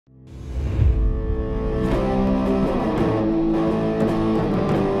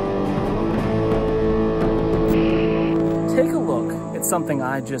something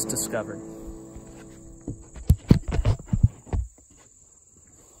I just discovered.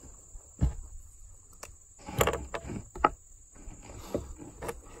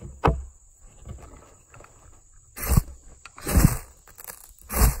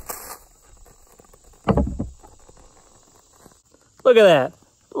 Look at that,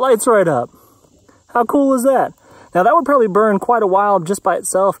 lights right up. How cool is that? Now that would probably burn quite a while just by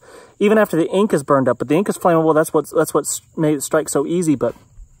itself, even after the ink is burned up, but the ink is flammable, that's what's made it strike so easy, but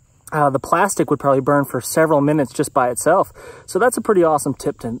the plastic would probably burn for several minutes just by itself. So that's a pretty awesome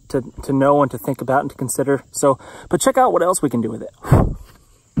tip to know and to think about and to consider. So, but check out what else we can do with it.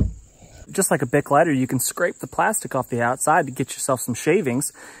 Just like a Bic lighter, you can scrape the plastic off the outside to get yourself some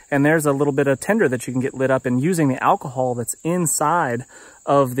shavings. And there's a little bit of tinder that you can get lit up, and using the alcohol that's inside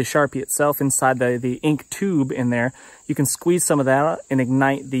of the Sharpie itself, inside the ink tube in there, you can squeeze some of that out and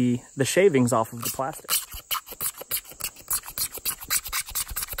ignite the shavings off of the plastic.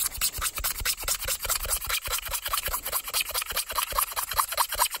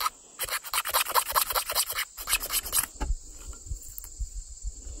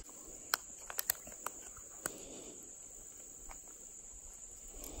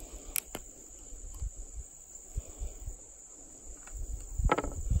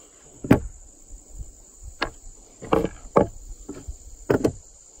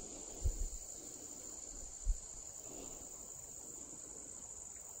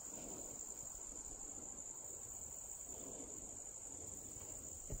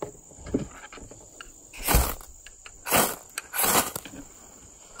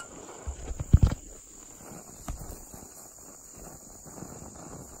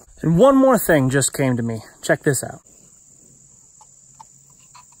 And one more thing just came to me. Check this out.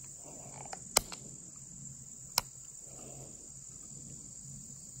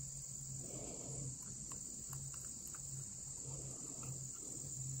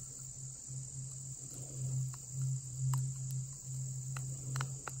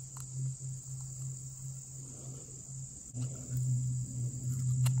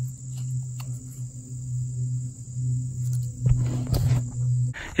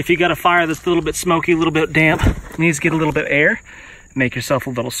 If you got a fire that's a little bit smoky, a little bit damp, needs to get a little bit of air, make yourself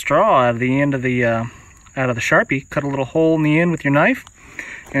a little straw out of the end of the Sharpie. Cut a little hole in the end with your knife,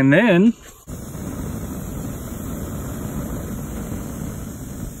 and then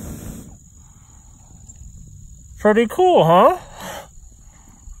pretty cool, huh?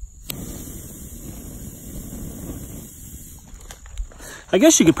 I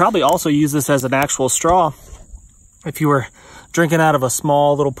guess you could probably also use this as an actual straw if you were drinking out of a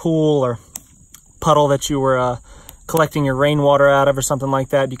small little pool or puddle that you were collecting your rainwater out of or something like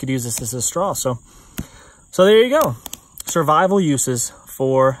that. You could use this as a straw. So there you go. Survival uses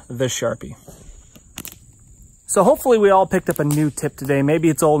for the Sharpie. So hopefully we all picked up a new tip today. Maybe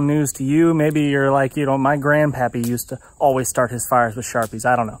it's old news to you. Maybe you're like, you know, my grandpappy used to always start his fires with Sharpies.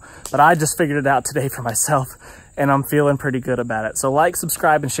 I don't know. But I just figured it out today for myself, and I'm feeling pretty good about it. So like,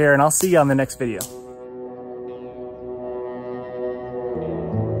 subscribe, and share, and I'll see you on the next video.